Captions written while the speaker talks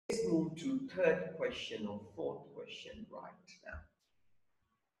Let's move to third question or fourth question right now.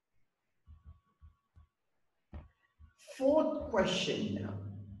 Fourth question now.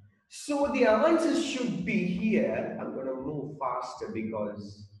 So the answer should be here. I'm going to move faster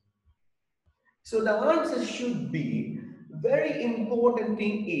because. So the answer should be, very important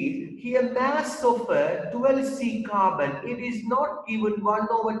thing is, here mass of a 12C carbon, it is not given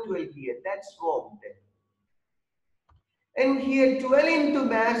 1/12 here. That's wrong then. And here 12 into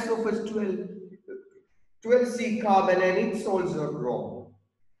mass of a 12C carbon, and it's also wrong.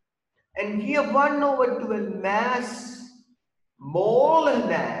 And here 1/12 mass, molar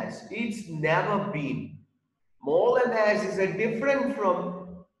mass, it's never been. Molar mass is a different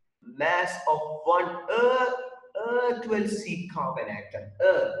from mass of one 12C carbon atom.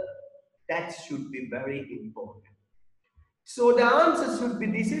 That should be very important. So the answer should be,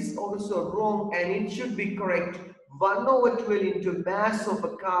 this is also wrong, and it should be correct. 1/12 into mass of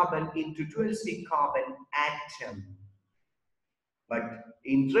a carbon into 12C carbon atom. But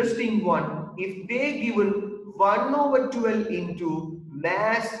interesting one, if they given 1/12 into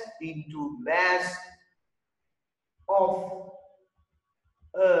mass of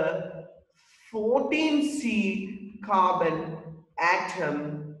a 14C carbon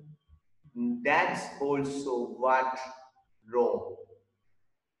atom, that's also what wrong,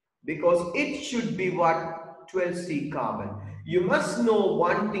 because it should be what 12C carbon. You must know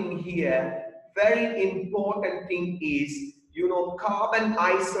one thing here, very important thing is, you know, carbon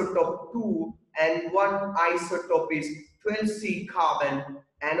isotope 2 and one isotope is 12C carbon,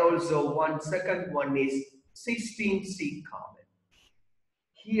 and also one second one is 16C carbon.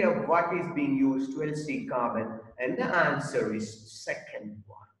 Here what is being used, 12C carbon, and the answer is second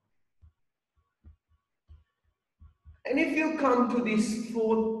one. And if you come to this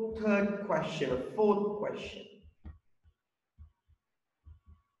fourth question,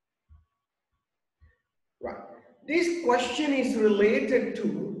 right? This question is related to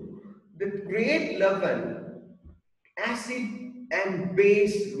the grade 11 acid and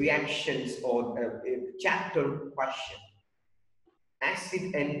base reactions, or chapter question.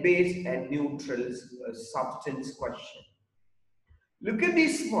 Acid and base and neutrals substance question. Look at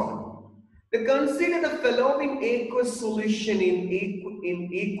this one. Consider the following aqueous solution in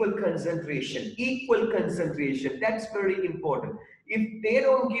equal concentration. Equal concentration, that's very important. If they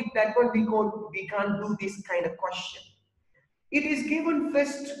don't give that one, we can't do this kind of question. It is given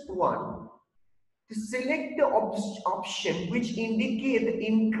first one to select the option which indicate the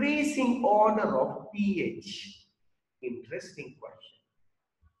increasing order of pH. Interesting question.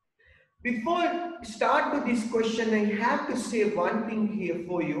 Before I start with this question, I have to say one thing here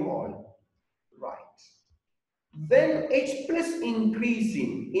for you all. Right. When H plus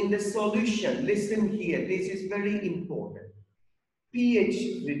increasing in the solution, listen here, this is very important.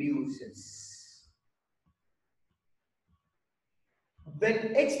 pH reduces.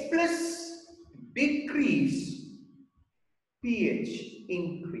 When H plus decrease, pH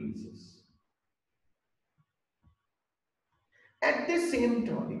increases. At the same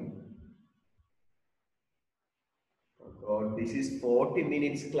time, oh God, this is 40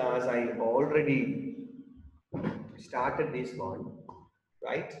 minutes class. I already started this one,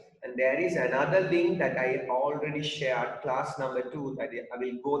 right? And there is another link that I already shared, class number 2, that I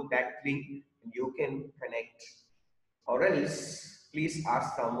will go that link and you can connect. Or else, please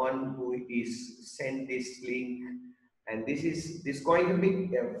ask someone who is sent this link. And this is going to be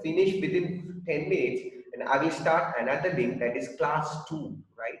finished within 10 minutes. And I will start another link that is class 2,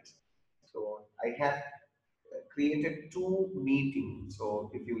 right? So I have created 2 meetings. So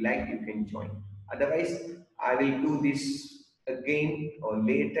if you like, you can join. Otherwise, I will do this again or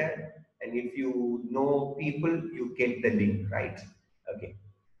later. And if you know people, you get the link, right? Okay.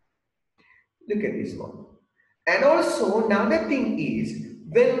 Look at this one. And also another thing is,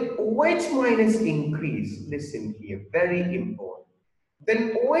 when OH minus increase, listen here, very important.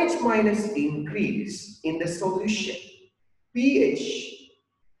 When OH minus increase in the solution, pH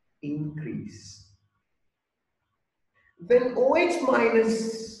increase. When OH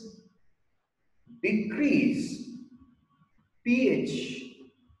minus decrease, pH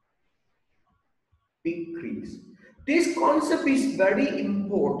decrease. This concept is very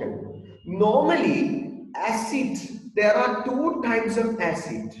important. Normally, acid, there are 2 types of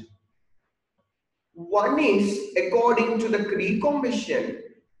acid. One is, according to the recomposition,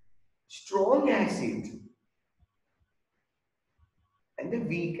 strong acid and the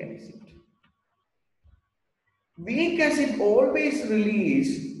weak acid. Weak acid always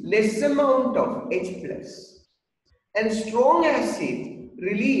release less amount of H plus, and strong acid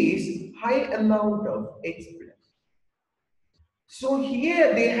release high amount of H plus. So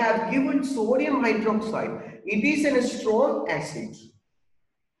here they have given sodium hydroxide. It is a strong acid.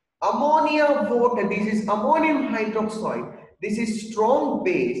 Ammonia water, this is ammonium hydroxide. This is strong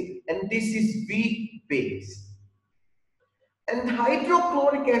base and this is weak base. And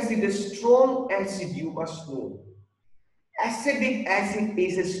hydrochloric acid is strong acid, you must know. Acetic acid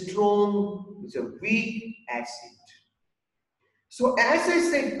is a strong, it's a weak acid. So as I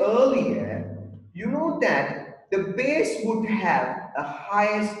said earlier, you know that the base would have a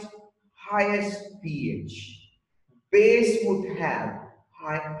highest pH. Base would have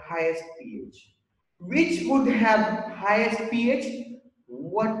highest pH. Which would have highest pH?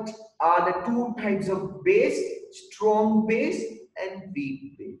 What are the two types of base? Strong base and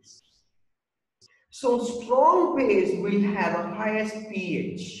weak base. So strong base will have a highest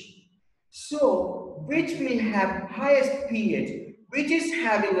pH. So which will have highest pH? Which is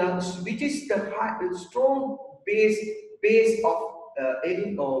having a strong base of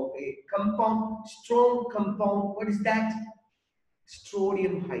a compound, strong compound. What is that?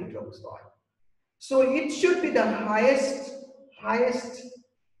 Sodium hydroxide. So it should be the highest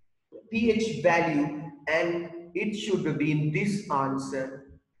pH value, and it should be in this answer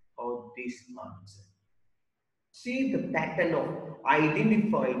or this answer. See the pattern of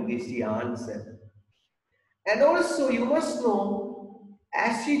identifying this the answer. And also you must know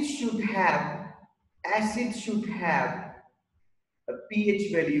acid should have a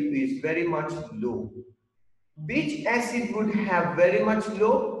pH value is very much low. Which acid would have very much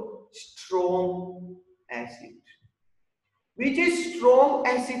low? Strong acid. Which is strong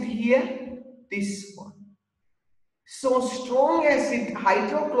acid here? This one. So strong acid,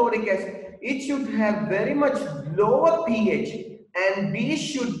 hydrochloric acid, it should have very much lower pH, and this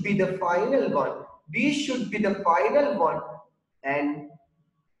should be the final one. This should be the final one, and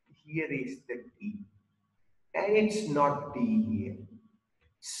here is the D. And it's not D here.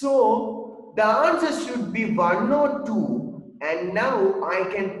 So the answer should be 1 or 2, and now I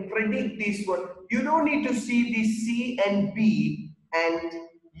can predict this one. You don't need to see the C and B, and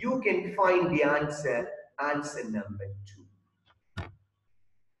you can find the answer number 2.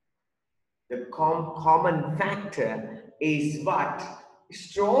 The common factor is what?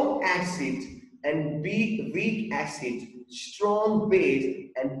 Strong acid and weak acid, strong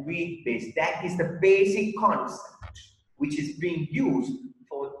base and weak base. That is the basic concept which is being used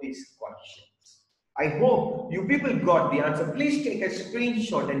for these questions. I hope you people got the answer. Please take a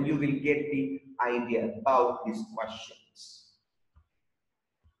screenshot and you will get the idea about these questions.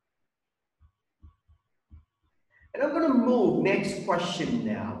 And I'm going to move next question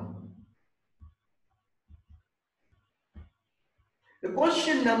now. The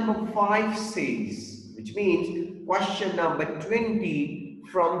question number 5 says, which means question number 20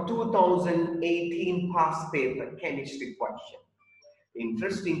 from 2018 past paper chemistry question.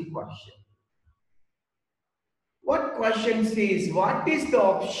 Interesting question. What question says, what is the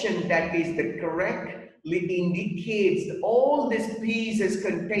option that is the correctly indicates all these pieces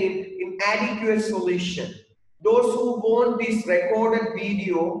contained in adequate solution? Those who want this recorded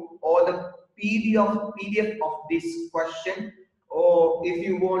video or the PDF of this question, or if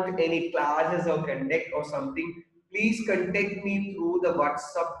you want any classes or conduct or something, please contact me through the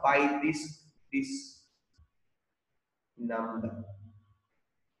WhatsApp by this number.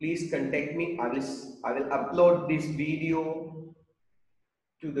 Please contact me. I will upload this video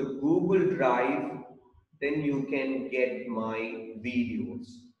to the Google Drive. Then you can get my videos.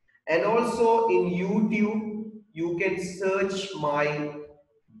 And also in YouTube, you can search my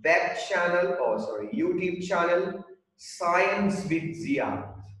web channel, YouTube channel, Science with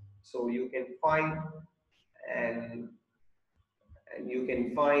Zia. So you can find and you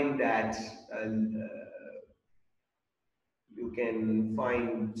can find that you can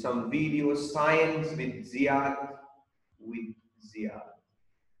find some videos, Science with Zia.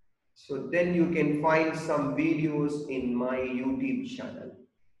 So then you can find some videos in my YouTube channel.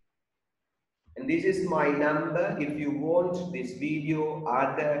 And this is my number. If you want this video,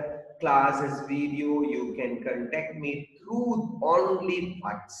 other classes video, you can contact me through only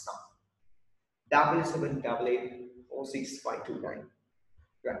WhatsApp. 77884659.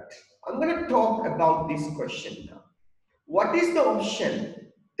 Right. I'm going to talk about this question now. What is the option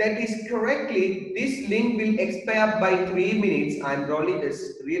that is correctly? This link will expire by 3 minutes. I'm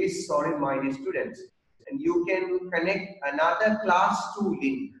really sorry, my dear students. And you can connect another class 2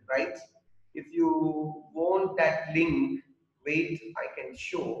 link, right? If you want that link, wait, I can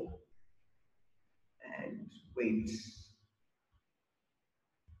show. And wait.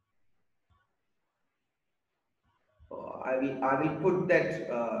 I will put that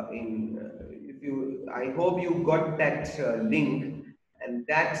in. If if you, I hope you got that link and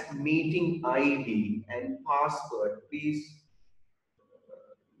that meeting ID and password. Please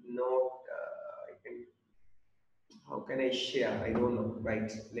note. I can, how can I share? I don't know.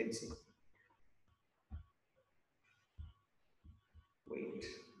 Right. Let's see. Wait.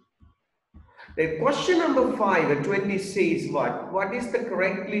 The question number 5, the 20 says what? What is the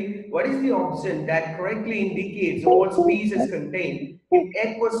option that correctly indicates all species contained in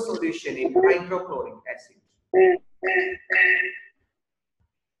aqueous solution in hydrochloric acid?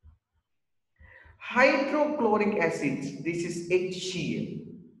 Hydrochloric acid, this is HCl.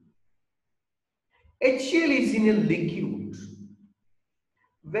 HCl is in a liquid.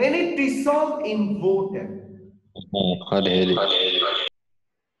 When it dissolves in water,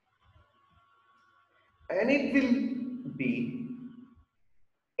 and it will be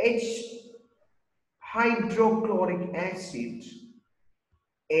H hydrochloric acid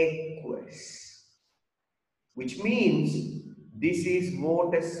aqueous, which means this is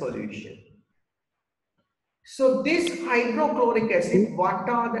water solution. So this hydrochloric acid, what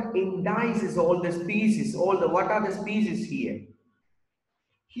are the indices, all the species, what are the species here?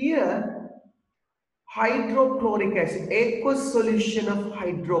 Here, hydrochloric acid, aqueous solution of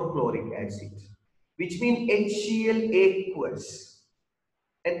hydrochloric acid, which means HCl aqueous.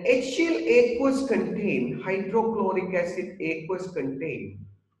 And HCl aqueous contain, hydrochloric acid aqueous contain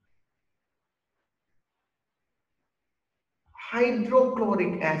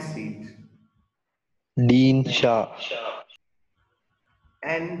hydrochloric acid Dean Shah.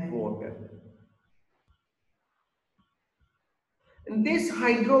 and water. And this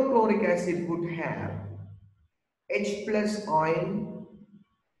hydrochloric acid would have H plus ion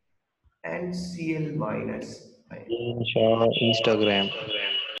and Cl minus ion. Dean Shah Instagram.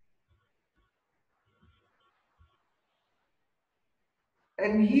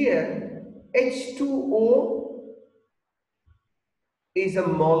 And here H2O is a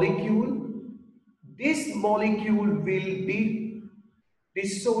molecule. This molecule will be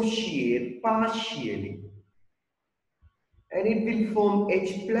dissociate partially and it will form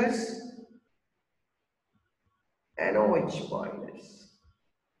H plus and OH minus.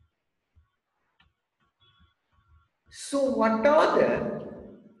 So what are the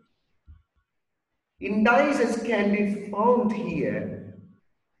indices can be found here?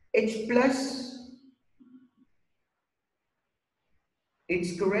 H plus,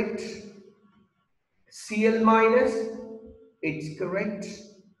 it's correct. Cl minus, it's correct.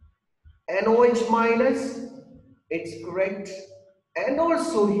 NOH minus, it's correct. And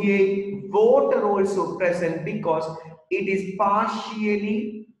also here water also present because it is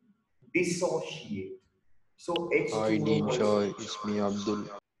partially dissociate. So Hi Dean H2O Shah, also. it's me Abdul.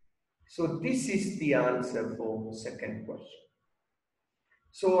 So this is the answer for second question.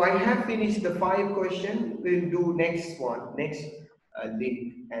 So I have finished the 5 questions. We'll do next one, next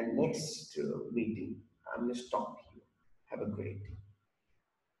link and next meeting. I'm going to stop here. Have a great day.